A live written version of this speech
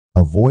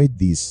Avoid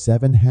these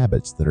 7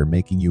 habits that are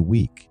making you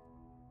weak.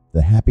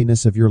 The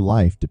happiness of your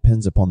life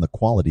depends upon the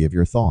quality of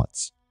your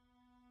thoughts.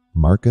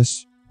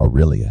 Marcus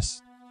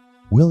Aurelius.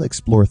 We'll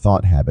explore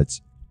thought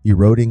habits,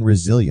 eroding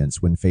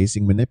resilience when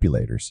facing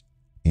manipulators,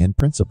 and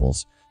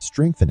principles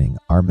strengthening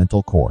our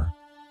mental core.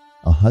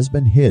 A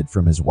husband hid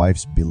from his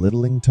wife's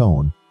belittling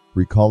tone,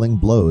 recalling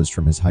blows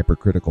from his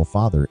hypercritical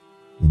father,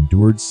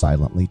 endured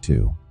silently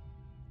too.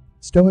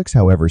 Stoics,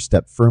 however,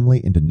 step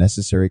firmly into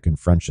necessary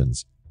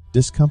confrontations,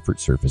 discomfort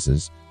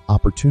surfaces,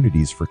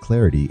 opportunities for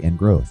clarity and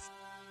growth.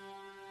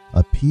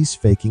 A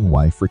peace-faking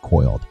wife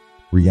recoiled,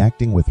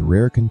 reacting with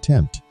rare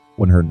contempt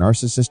when her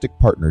narcissistic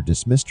partner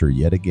dismissed her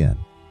yet again.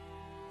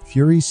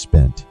 Fury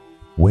spent,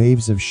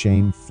 waves of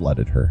shame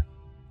flooded her.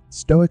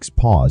 Stoics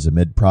pause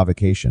amid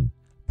provocation,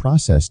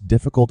 process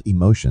difficult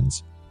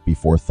emotions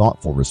before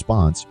thoughtful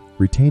response,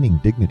 retaining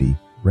dignity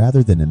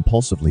rather than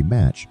impulsively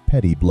match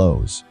petty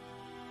blows.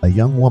 A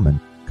young woman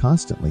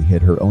constantly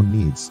hid her own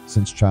needs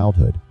since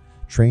childhood,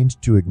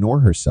 trained to ignore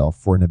herself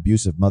for an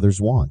abusive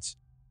mother's wants.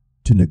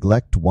 To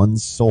neglect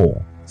one's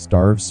soul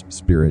starves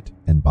spirit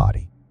and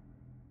body.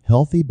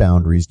 Healthy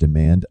boundaries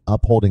demand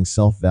upholding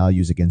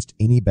self-values against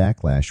any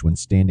backlash when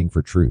standing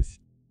for truth.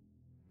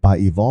 By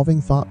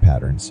evolving thought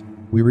patterns,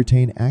 we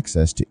retain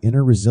access to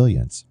inner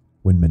resilience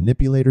when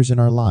manipulators in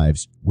our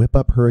lives whip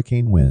up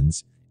hurricane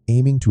winds,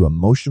 aiming to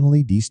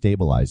emotionally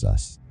destabilize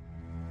us.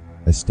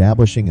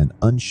 Establishing an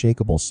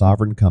unshakable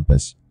sovereign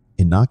compass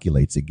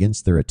inoculates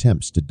against their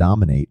attempts to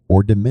dominate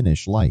or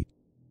diminish light.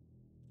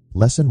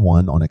 Lesson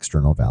 1 on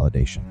external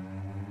validation.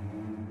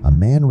 A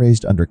man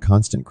raised under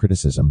constant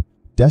criticism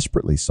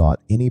desperately sought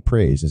any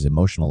praise as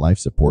emotional life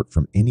support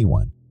from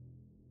anyone.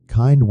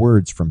 Kind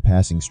words from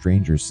passing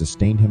strangers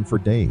sustained him for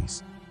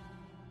days.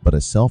 But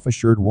a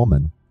self-assured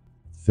woman,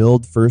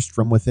 filled first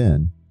from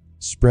within,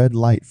 spread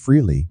light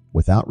freely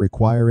without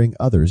requiring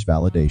others'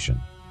 validation.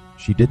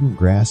 She didn't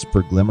grasp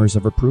for glimmers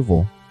of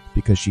approval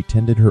because she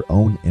tended her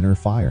own inner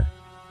fire.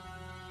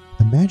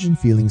 Imagine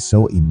feeling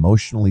so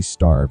emotionally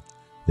starved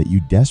that you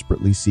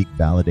desperately seek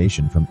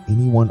validation from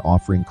anyone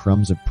offering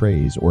crumbs of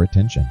praise or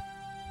attention.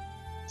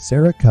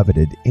 Sarah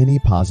coveted any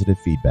positive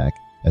feedback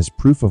as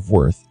proof of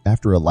worth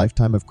after a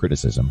lifetime of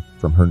criticism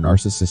from her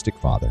narcissistic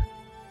father.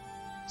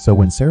 So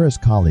when Sarah's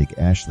colleague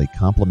Ashley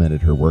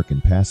complimented her work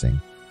in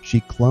passing, she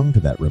clung to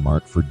that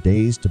remark for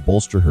days to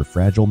bolster her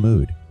fragile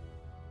mood.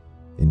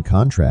 In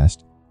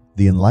contrast,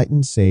 the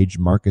enlightened sage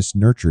Marcus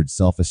nurtured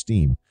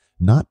self-esteem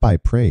not by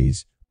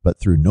praise, but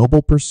through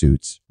noble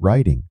pursuits,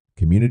 writing,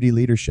 community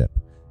leadership,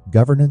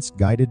 governance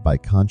guided by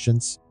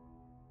conscience.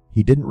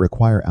 He didn't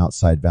require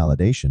outside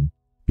validation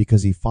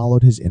because he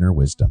followed his inner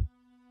wisdom.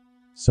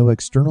 So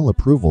external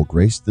approval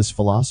graced this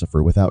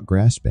philosopher without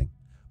grasping,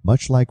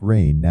 much like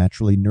rain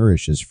naturally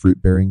nourishes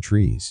fruit-bearing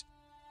trees.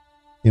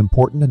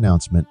 Important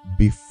announcement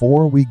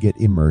before we get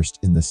immersed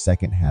in the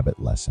second habit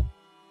lesson.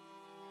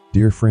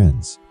 Dear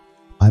friends,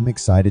 I'm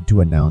excited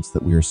to announce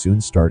that we are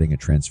soon starting a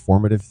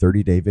transformative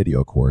 30-day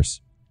video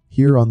course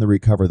here on the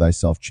Recover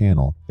Thyself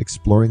channel,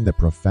 exploring the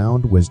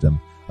profound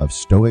wisdom of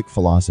Stoic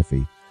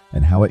philosophy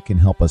and how it can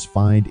help us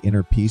find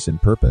inner peace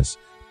and purpose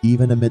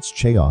even amidst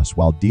chaos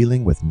while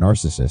dealing with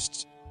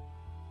narcissists.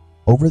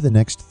 Over the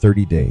next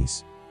 30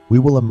 days, we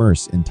will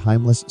immerse in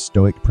timeless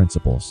Stoic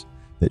principles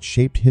that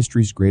shaped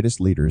history's greatest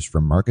leaders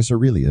from Marcus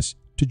Aurelius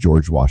to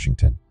George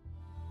Washington.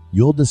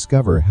 You'll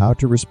discover how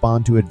to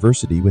respond to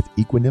adversity with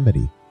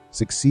equanimity,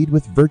 succeed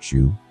with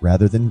virtue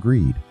rather than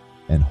greed,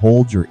 and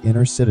hold your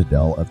inner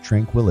citadel of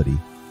tranquility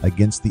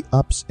against the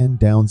ups and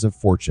downs of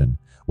fortune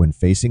when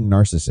facing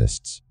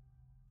narcissists.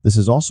 This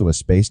is also a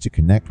space to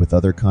connect with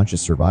other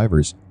conscious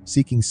survivors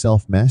seeking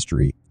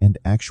self-mastery and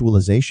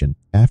actualization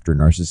after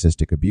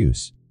narcissistic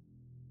abuse.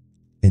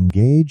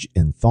 Engage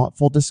in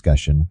thoughtful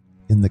discussion.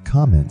 In the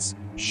comments,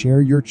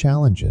 share your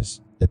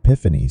challenges,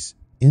 epiphanies,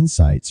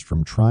 insights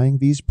from trying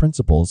these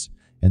principles,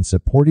 and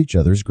support each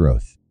other's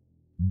growth.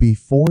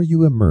 Before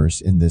you immerse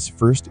in this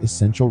first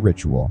essential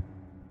ritual,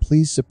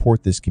 please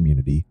support this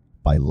community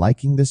by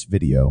liking this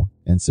video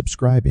and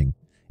subscribing.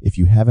 If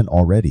you haven't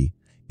already,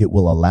 it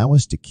will allow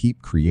us to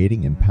keep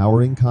creating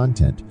empowering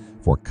content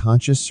for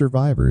conscious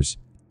survivors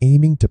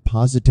aiming to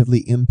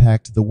positively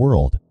impact the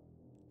world.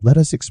 Let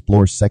us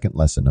explore second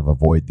lesson of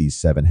avoid these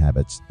 7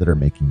 habits that are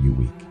making you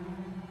weak.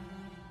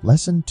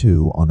 Lesson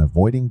 2 on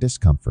avoiding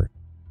discomfort.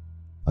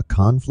 A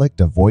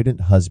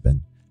conflict-avoidant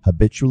husband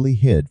habitually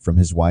hid from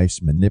his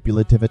wife's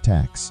manipulative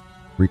attacks,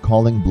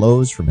 recalling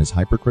blows from his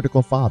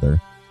hypercritical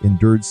father,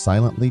 endured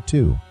silently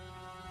too.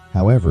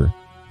 However,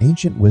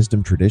 ancient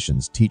wisdom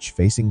traditions teach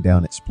facing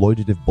down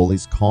exploitative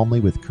bullies calmly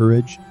with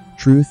courage,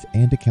 truth,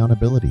 and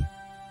accountability.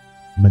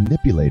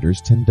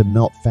 Manipulators tend to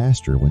melt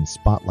faster when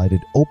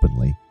spotlighted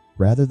openly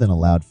rather than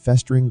allowed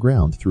festering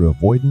ground through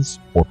avoidance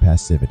or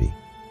passivity.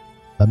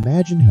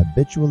 Imagine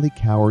habitually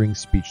cowering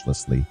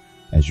speechlessly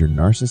as your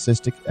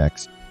narcissistic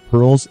ex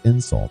hurls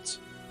insults,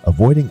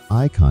 avoiding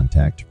eye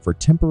contact for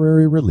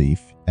temporary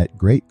relief at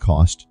great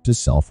cost to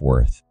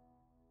self-worth.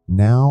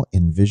 Now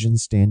envision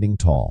standing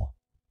tall,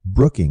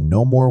 brooking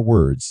no more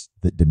words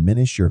that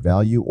diminish your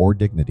value or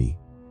dignity.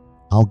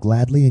 I'll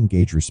gladly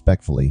engage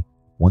respectfully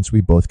once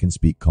we both can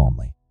speak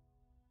calmly.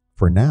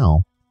 For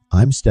now,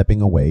 I'm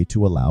stepping away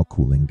to allow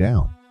cooling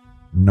down.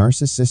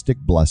 Narcissistic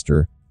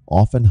bluster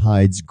often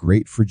hides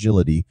great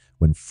fragility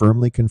when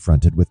firmly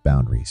confronted with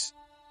boundaries.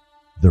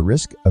 The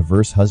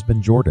risk-averse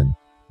husband Jordan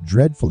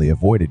dreadfully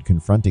avoided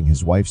confronting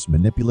his wife's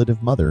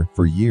manipulative mother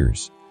for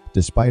years,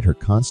 despite her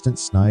constant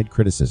snide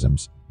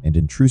criticisms and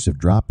intrusive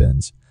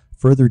drop-ins,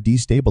 further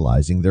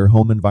destabilizing their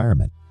home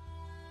environment.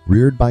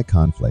 Reared by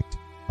conflict,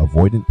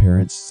 avoidant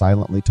parents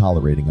silently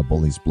tolerating a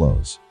bully's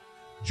blows,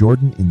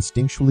 Jordan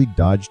instinctually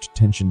dodged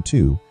tension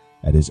too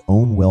at his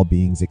own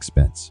well-being's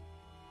expense.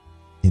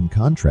 In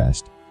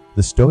contrast,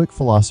 the Stoic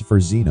philosopher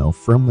Zeno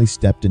firmly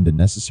stepped into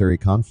necessary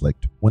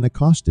conflict when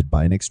accosted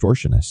by an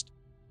extortionist.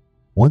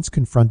 Once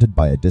confronted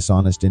by a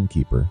dishonest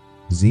innkeeper,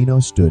 Zeno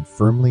stood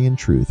firmly in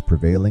truth,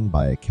 prevailing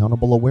by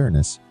accountable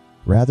awareness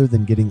rather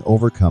than getting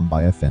overcome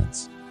by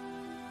offense.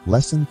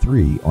 Lesson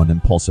 3 on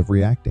impulsive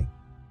reacting.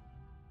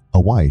 A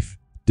wife,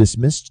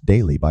 dismissed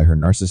daily by her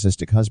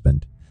narcissistic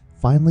husband,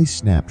 finally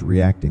snapped,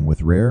 reacting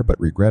with rare but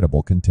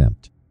regrettable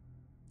contempt.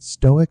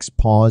 Stoics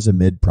pause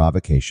amid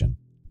provocation,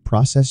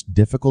 process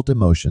difficult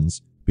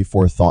emotions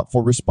before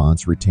thoughtful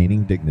response,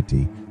 retaining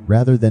dignity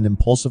rather than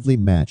impulsively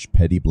match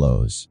petty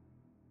blows.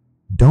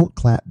 Don't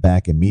clap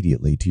back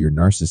immediately to your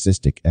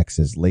narcissistic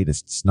ex's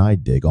latest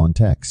snide dig on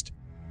text.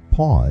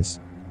 Pause,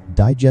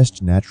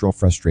 digest natural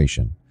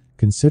frustration,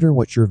 consider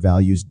what your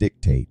values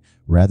dictate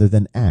rather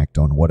than act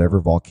on whatever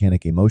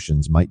volcanic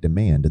emotions might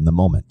demand in the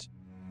moment.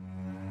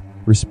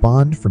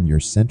 Respond from your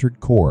centered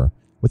core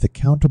with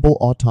accountable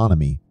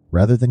autonomy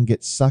rather than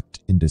get sucked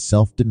into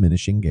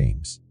self-diminishing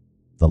games.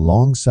 The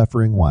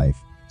long-suffering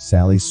wife,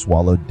 Sally,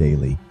 swallowed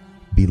daily,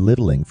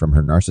 belittling from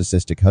her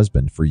narcissistic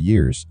husband for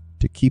years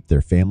to keep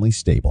their family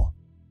stable.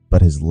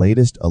 But his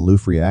latest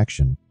aloof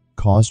reaction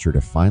caused her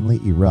to finally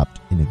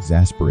erupt in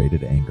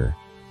exasperated anger.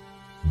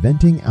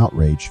 Venting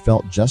outrage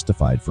felt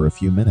justified for a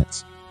few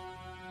minutes.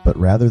 But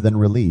rather than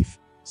relief,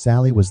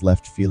 Sally was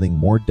left feeling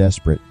more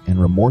desperate and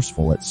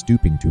remorseful at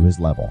stooping to his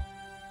level.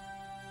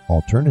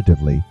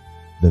 Alternatively,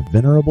 the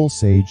venerable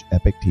sage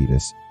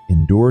Epictetus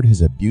endured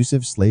his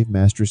abusive slave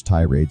master's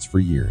tirades for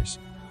years,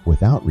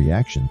 without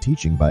reaction,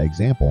 teaching by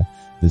example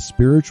the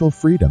spiritual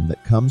freedom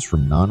that comes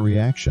from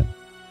non-reaction.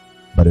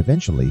 But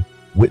eventually,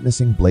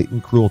 witnessing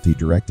blatant cruelty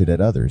directed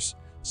at others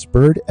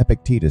spurred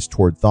Epictetus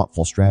toward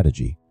thoughtful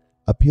strategy,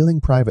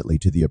 appealing privately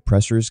to the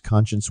oppressor's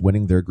conscience,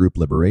 winning their group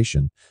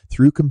liberation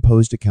through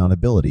composed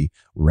accountability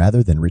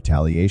rather than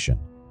retaliation.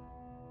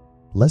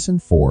 Lesson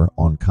 4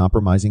 on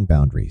compromising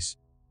boundaries.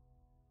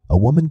 A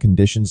woman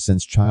conditioned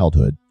since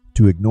childhood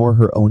to ignore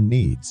her own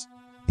needs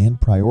and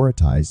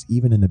prioritize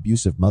even an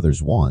abusive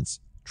mother's wants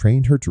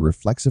trained her to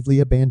reflexively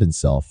abandon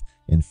self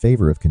in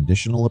favor of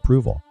conditional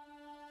approval.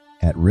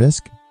 At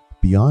risk,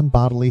 beyond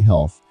bodily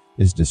health,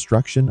 is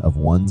destruction of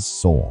one's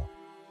soul.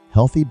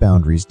 Healthy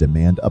boundaries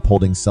demand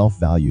upholding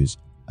self-values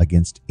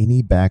against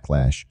any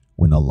backlash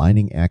when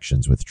aligning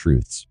actions with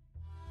truths.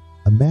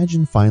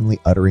 Imagine finally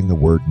uttering the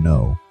word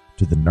no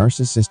to the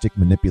narcissistic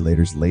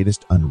manipulator's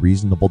latest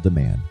unreasonable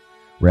demand,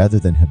 rather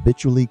than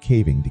habitually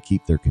caving to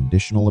keep their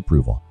conditional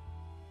approval.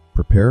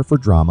 Prepare for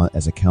drama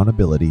as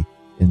accountability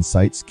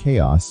incites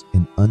chaos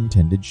in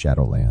untended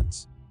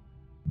shadowlands.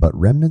 But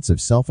remnants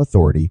of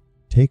self-authority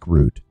take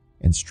root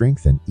and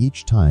strengthen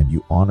each time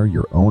you honor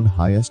your own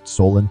highest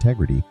soul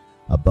integrity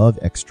above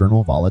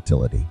external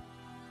volatility.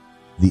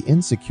 The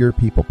insecure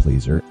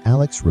people-pleaser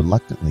Alex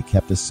reluctantly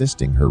kept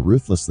assisting her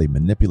ruthlessly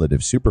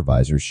manipulative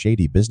supervisor's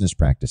shady business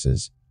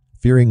practices,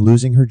 fearing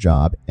losing her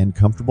job and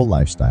comfortable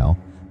lifestyle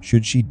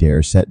should she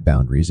dare set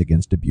boundaries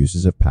against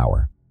abuses of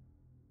power.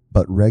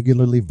 But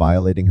regularly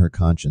violating her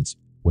conscience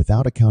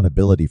without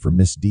accountability for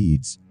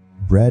misdeeds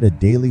bred a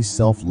daily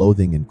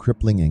self-loathing and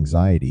crippling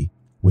anxiety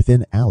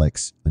within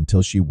Alex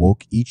until she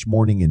woke each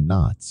morning in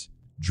knots,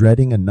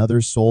 dreading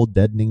another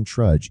soul-deadening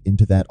trudge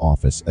into that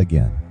office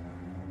again.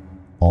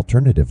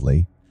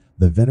 Alternatively,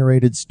 the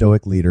venerated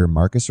Stoic leader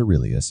Marcus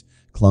Aurelius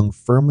clung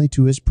firmly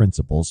to his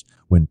principles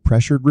when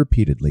pressured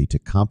repeatedly to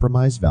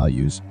compromise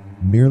values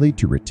merely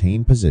to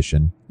retain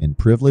position and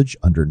privilege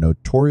under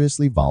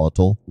notoriously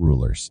volatile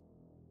rulers.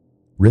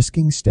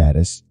 Risking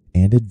status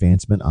and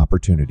advancement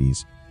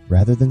opportunities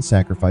rather than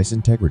sacrifice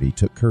integrity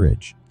took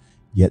courage,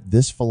 yet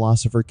this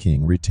philosopher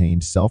king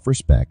retained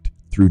self-respect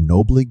through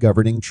nobly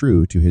governing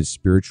true to his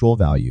spiritual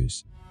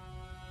values.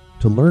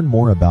 To learn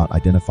more about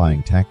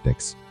identifying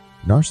tactics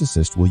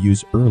Narcissists will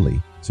use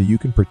early so you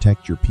can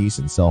protect your peace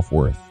and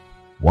self-worth,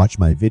 watch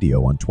my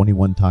video on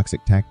 21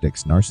 toxic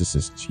tactics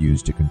narcissists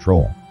use to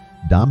control,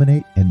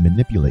 dominate, and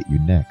manipulate you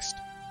next.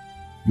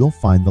 You'll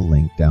find the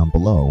link down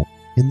below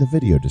in the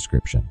video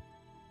description.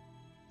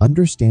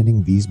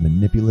 Understanding these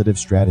manipulative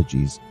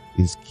strategies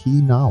is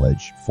key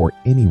knowledge for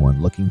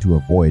anyone looking to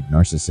avoid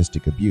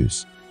narcissistic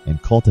abuse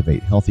and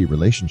cultivate healthy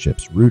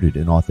relationships rooted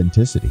in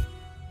authenticity.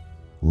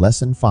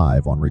 Lesson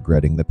 5 on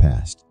regretting the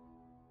past.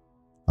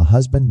 A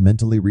husband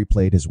mentally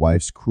replayed his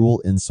wife's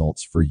cruel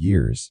insults for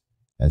years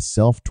as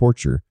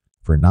self-torture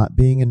for not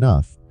being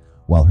enough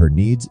while her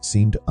needs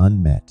seemed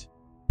unmet.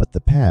 But the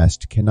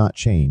past cannot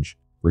change,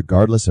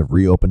 regardless of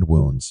reopened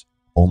wounds.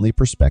 Only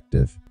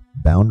perspective,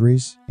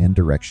 boundaries, and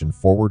direction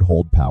forward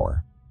hold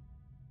power.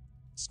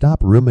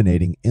 Stop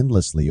ruminating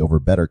endlessly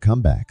over better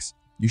comebacks.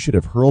 You should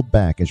have hurled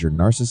back as your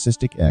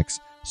narcissistic ex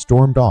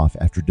stormed off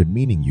after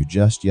demeaning you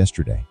just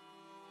yesterday.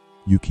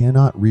 You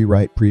cannot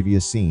rewrite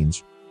previous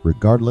scenes,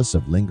 regardless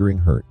of lingering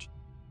hurt.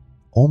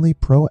 Only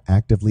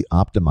proactively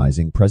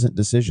optimizing present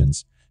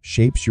decisions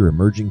shapes your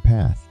emerging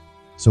path.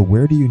 So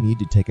where do you need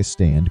to take a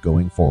stand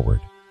going forward?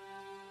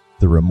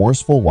 The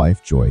remorseful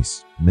wife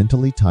Joyce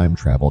mentally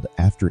time-traveled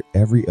after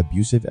every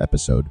abusive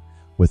episode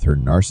with her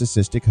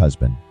narcissistic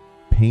husband,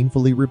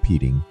 painfully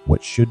repeating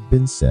what should have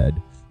been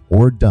said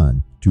or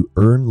done to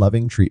earn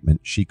loving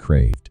treatment she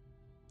craved.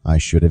 I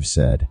should have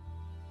said,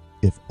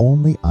 if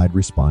only I'd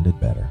responded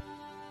better.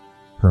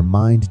 Her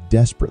mind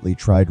desperately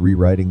tried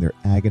rewriting their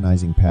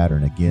agonizing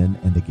pattern again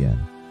and again.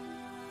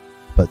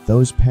 But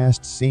those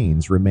past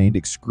scenes remained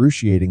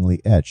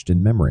excruciatingly etched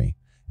in memory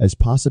as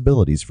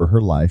possibilities for her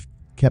life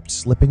kept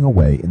slipping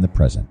away in the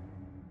present.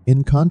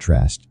 In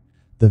contrast,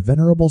 the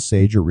venerable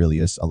sage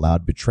Aurelius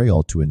allowed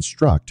betrayal to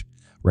instruct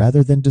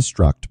rather than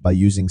destruct by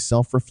using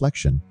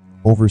self-reflection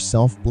over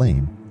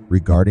self-blame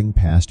regarding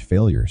past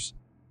failures.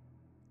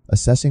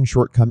 Assessing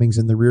shortcomings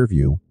in the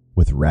rearview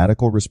with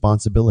radical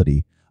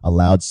responsibility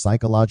allowed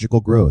psychological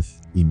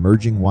growth,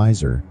 emerging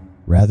wiser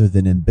rather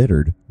than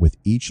embittered with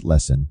each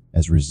lesson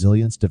as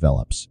resilience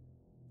develops.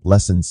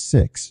 Lesson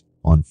 6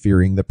 on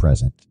fearing the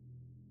present.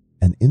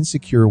 An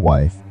insecure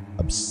wife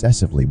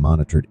obsessively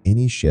monitored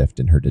any shift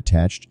in her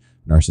detached,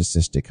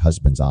 narcissistic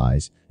husband's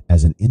eyes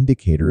as an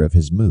indicator of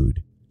his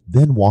mood,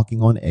 then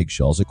walking on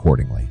eggshells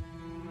accordingly.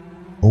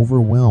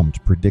 Overwhelmed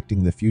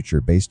predicting the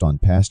future based on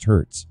past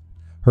hurts,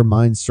 her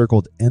mind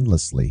circled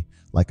endlessly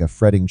like a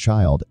fretting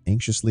child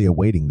anxiously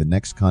awaiting the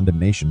next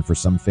condemnation for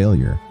some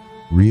failure,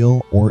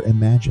 real or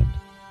imagined.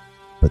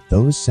 But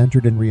those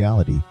centered in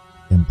reality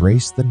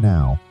embrace the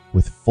now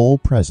with full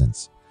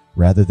presence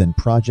rather than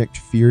project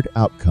feared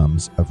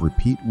outcomes of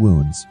repeat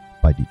wounds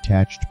by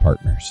detached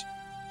partners.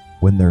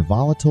 When their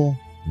volatile,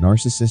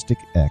 narcissistic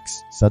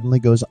ex suddenly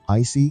goes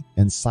icy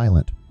and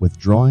silent,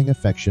 withdrawing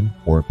affection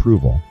or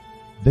approval,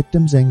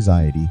 victims'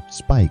 anxiety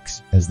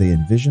spikes as they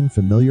envision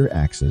familiar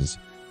axes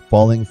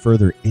falling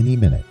further any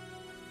minute.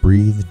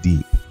 Breathe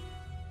deep.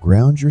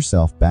 Ground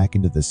yourself back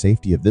into the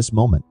safety of this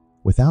moment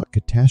without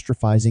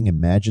catastrophizing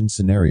imagined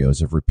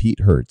scenarios of repeat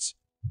hurts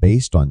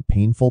based on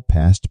painful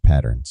past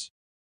patterns.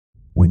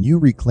 When you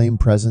reclaim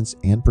presence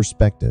and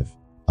perspective,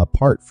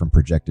 apart from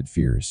projected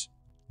fears,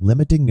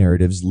 limiting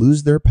narratives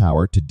lose their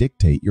power to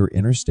dictate your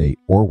inner state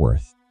or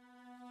worth.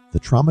 The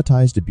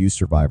traumatized abuse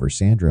survivor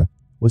Sandra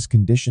was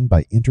conditioned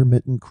by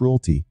intermittent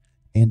cruelty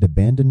and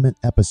abandonment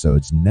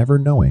episodes, never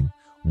knowing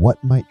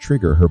what might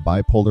trigger her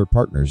bipolar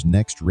partner's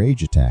next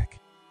rage attack.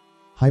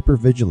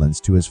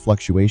 Hypervigilance to his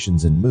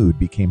fluctuations in mood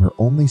became her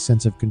only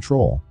sense of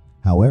control,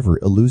 however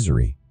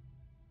illusory.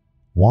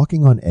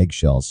 Walking on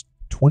eggshells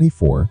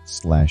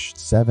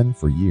 24/7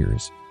 for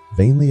years,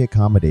 vainly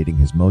accommodating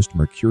his most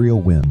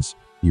mercurial whims,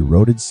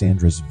 eroded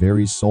Sandra's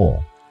very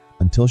soul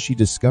until she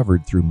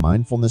discovered through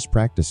mindfulness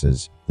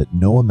practices that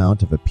no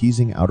amount of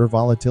appeasing outer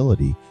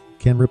volatility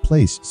can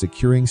replace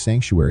securing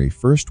sanctuary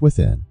first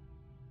within.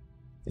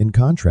 In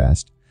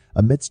contrast,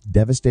 amidst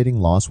devastating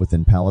loss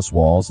within palace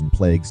walls and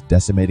plagues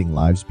decimating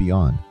lives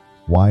beyond,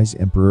 wise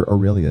Emperor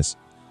Aurelius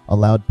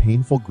allowed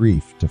painful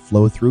grief to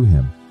flow through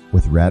him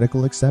with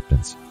radical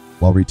acceptance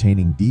while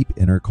retaining deep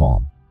inner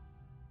calm.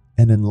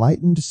 An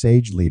enlightened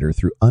sage leader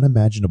through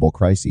unimaginable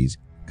crises,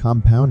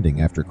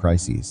 compounding after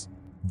crises.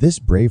 This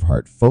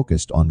braveheart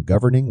focused on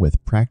governing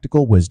with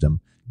practical wisdom,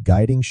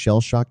 guiding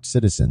shell-shocked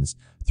citizens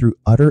through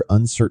utter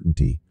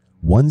uncertainty,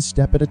 one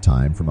step at a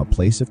time from a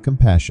place of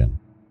compassion.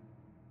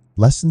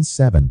 Lesson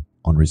 7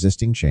 on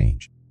resisting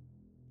change.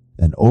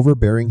 An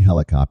overbearing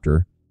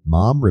helicopter,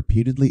 mom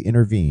repeatedly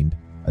intervened,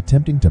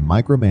 attempting to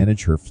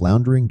micromanage her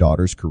floundering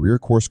daughter's career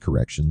course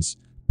corrections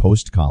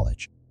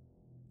post-college.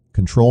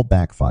 Control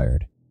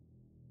backfired.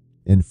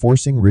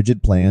 Enforcing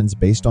rigid plans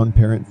based on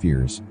parent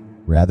fears,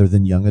 rather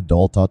than young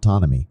adult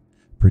autonomy,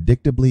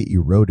 predictably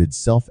eroded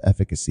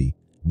self-efficacy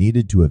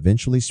needed to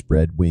eventually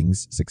spread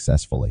wings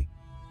successfully.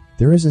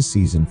 There is a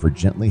season for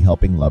gently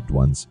helping loved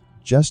ones,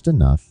 just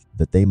enough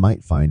that they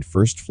might find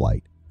first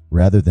flight,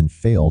 rather than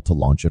fail to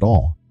launch at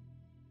all.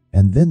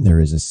 And then there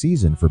is a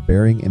season for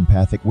bearing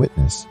empathic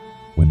witness,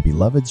 when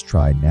beloveds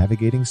try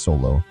navigating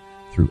solo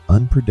through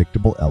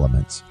unpredictable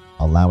elements,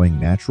 allowing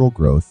natural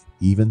growth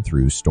even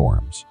through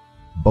storms.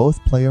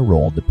 Both play a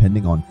role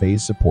depending on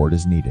phase support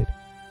as needed.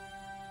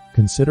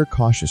 Consider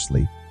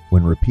cautiously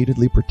when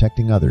repeatedly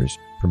protecting others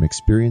from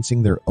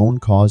experiencing their own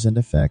cause and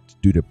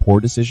effect due to poor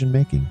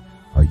decision-making.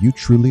 Are you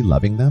truly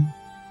loving them?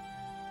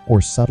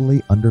 Or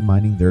subtly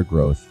undermining their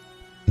growth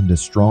into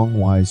strong,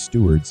 wise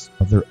stewards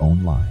of their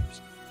own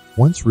lives?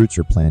 Once roots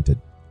are planted,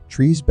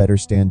 trees better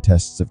stand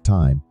tests of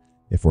time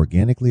if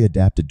organically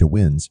adapted to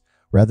winds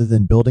rather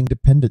than building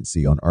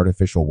dependency on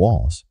artificial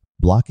walls.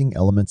 Blocking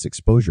elements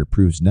exposure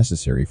proves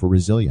necessary for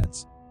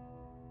resilience.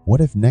 What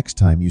if next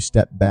time you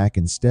step back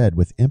instead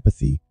with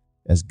empathy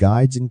as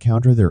guides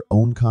encounter their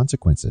own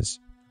consequences,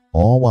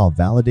 all while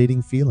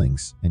validating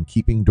feelings and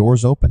keeping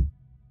doors open?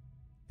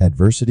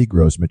 Adversity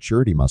grows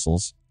maturity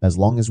muscles as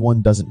long as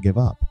one doesn't give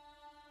up.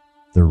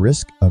 The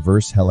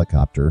risk-averse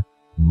helicopter,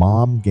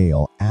 Mom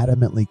Gail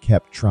adamantly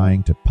kept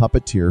trying to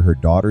puppeteer her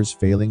daughter's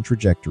failing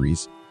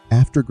trajectories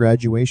after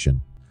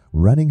graduation,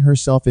 running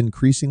herself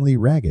increasingly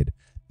ragged,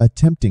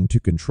 attempting to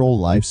control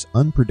life's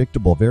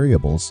unpredictable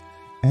variables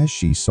as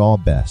she saw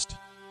best.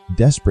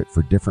 Desperate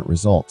for different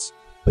results,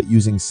 but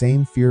using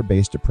same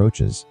fear-based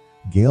approaches,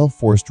 Gail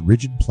forced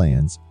rigid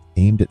plans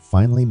aimed at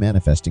finally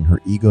manifesting her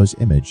ego's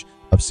image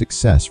of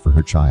success for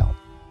her child.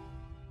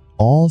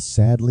 All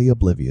sadly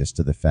oblivious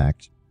to the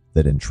fact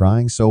that in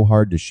trying so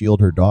hard to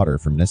shield her daughter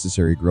from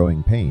necessary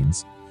growing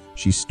pains,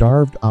 she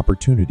starved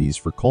opportunities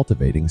for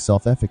cultivating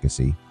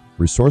self-efficacy,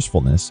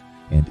 resourcefulness,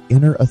 and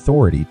inner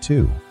authority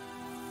too.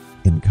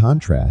 In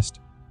contrast,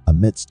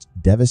 amidst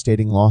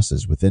devastating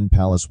losses within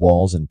palace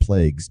walls and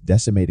plagues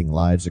decimating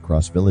lives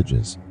across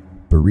villages,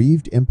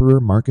 bereaved Emperor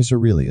Marcus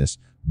Aurelius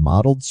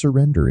modeled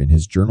surrender in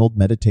his journaled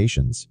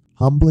meditations,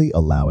 humbly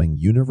allowing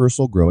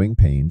universal growing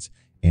pains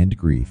and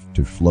grief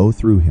to flow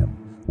through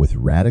him with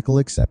radical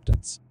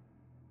acceptance.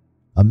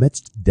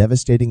 Amidst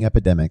devastating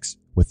epidemics,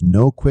 with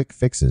no quick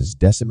fixes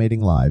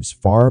decimating lives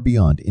far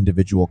beyond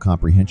individual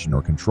comprehension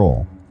or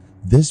control,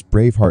 this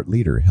Braveheart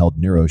leader held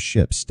Nero's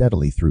ship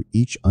steadily through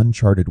each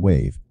uncharted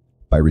wave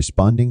by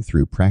responding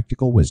through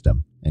practical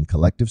wisdom and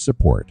collective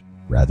support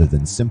rather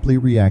than simply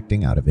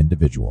reacting out of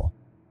individual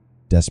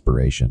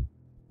desperation.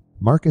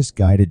 Marcus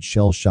guided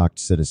shell-shocked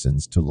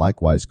citizens to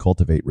likewise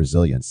cultivate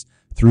resilience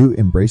through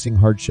embracing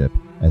hardship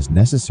as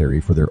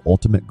necessary for their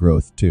ultimate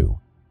growth too.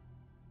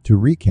 To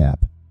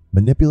recap,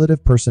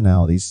 manipulative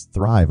personalities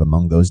thrive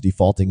among those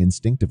defaulting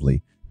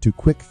instinctively to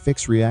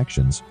quick-fix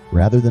reactions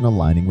rather than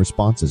aligning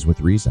responses with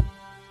reason.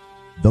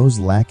 Those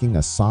lacking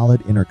a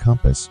solid inner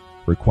compass,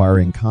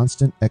 requiring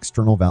constant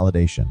external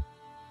validation.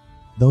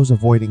 Those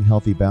avoiding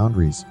healthy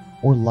boundaries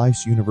or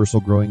life's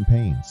universal growing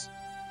pains.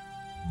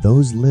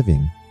 Those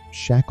living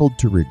shackled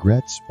to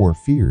regrets or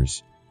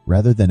fears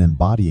rather than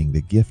embodying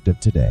the gift of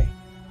today.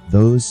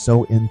 Those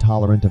so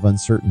intolerant of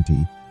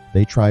uncertainty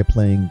they try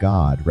playing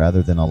God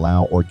rather than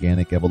allow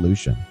organic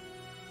evolution.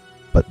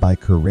 But by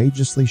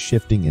courageously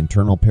shifting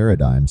internal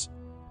paradigms,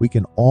 we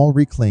can all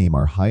reclaim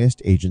our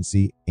highest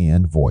agency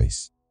and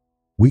voice.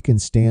 We can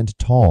stand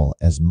tall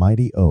as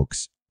mighty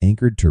oaks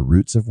anchored to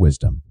roots of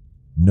wisdom.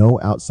 No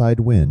outside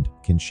wind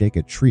can shake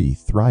a tree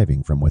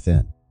thriving from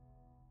within.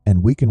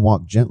 And we can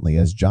walk gently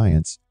as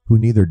giants who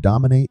neither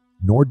dominate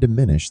nor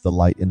diminish the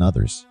light in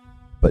others,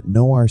 but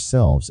know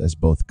ourselves as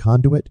both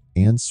conduit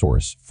and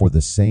source for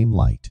the same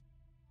light.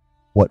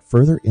 What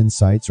further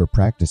insights or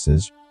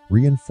practices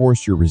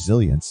reinforce your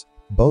resilience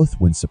both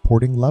when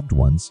supporting loved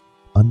ones,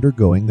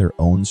 undergoing their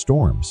own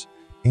storms,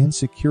 and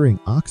securing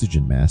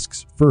oxygen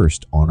masks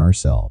first on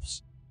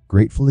ourselves,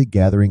 gratefully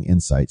gathering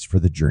insights for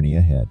the journey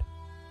ahead.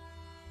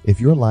 If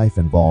your life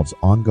involves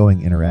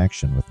ongoing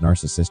interaction with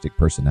narcissistic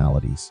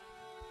personalities,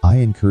 I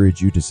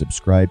encourage you to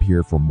subscribe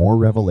here for more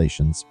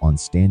revelations on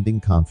standing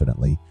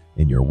confidently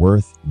in your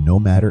worth no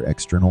matter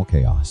external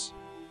chaos.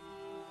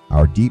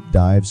 Our deep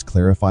dives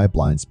clarify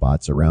blind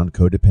spots around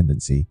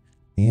codependency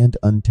and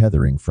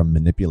untethering from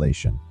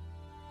manipulation.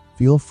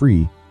 Feel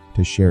free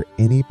to share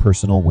any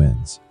personal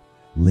wins,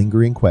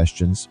 lingering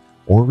questions,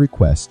 or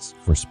requests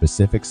for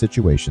specific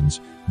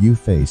situations you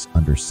face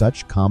under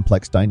such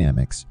complex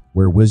dynamics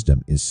where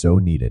wisdom is so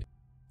needed.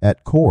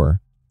 At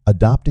core,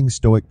 adopting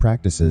Stoic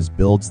practices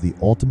builds the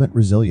ultimate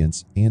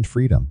resilience and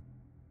freedom.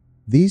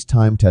 These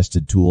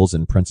time-tested tools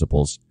and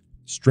principles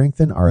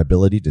strengthen our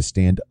ability to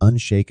stand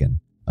unshaken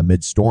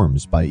amid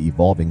storms by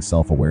evolving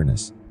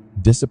self-awareness,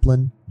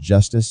 discipline,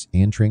 justice,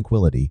 and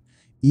tranquility,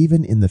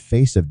 even in the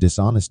face of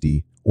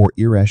dishonesty or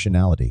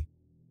irrationality.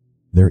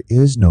 There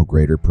is no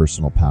greater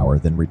personal power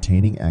than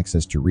retaining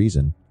access to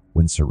reason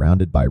when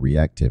surrounded by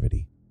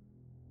reactivity.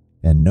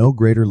 And no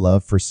greater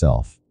love for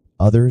self,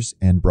 others,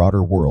 and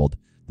broader world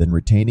than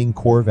retaining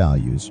core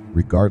values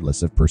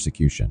regardless of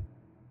persecution.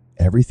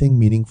 Everything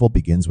meaningful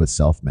begins with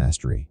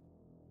self-mastery.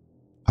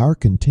 Our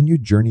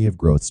continued journey of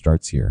growth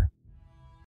starts here.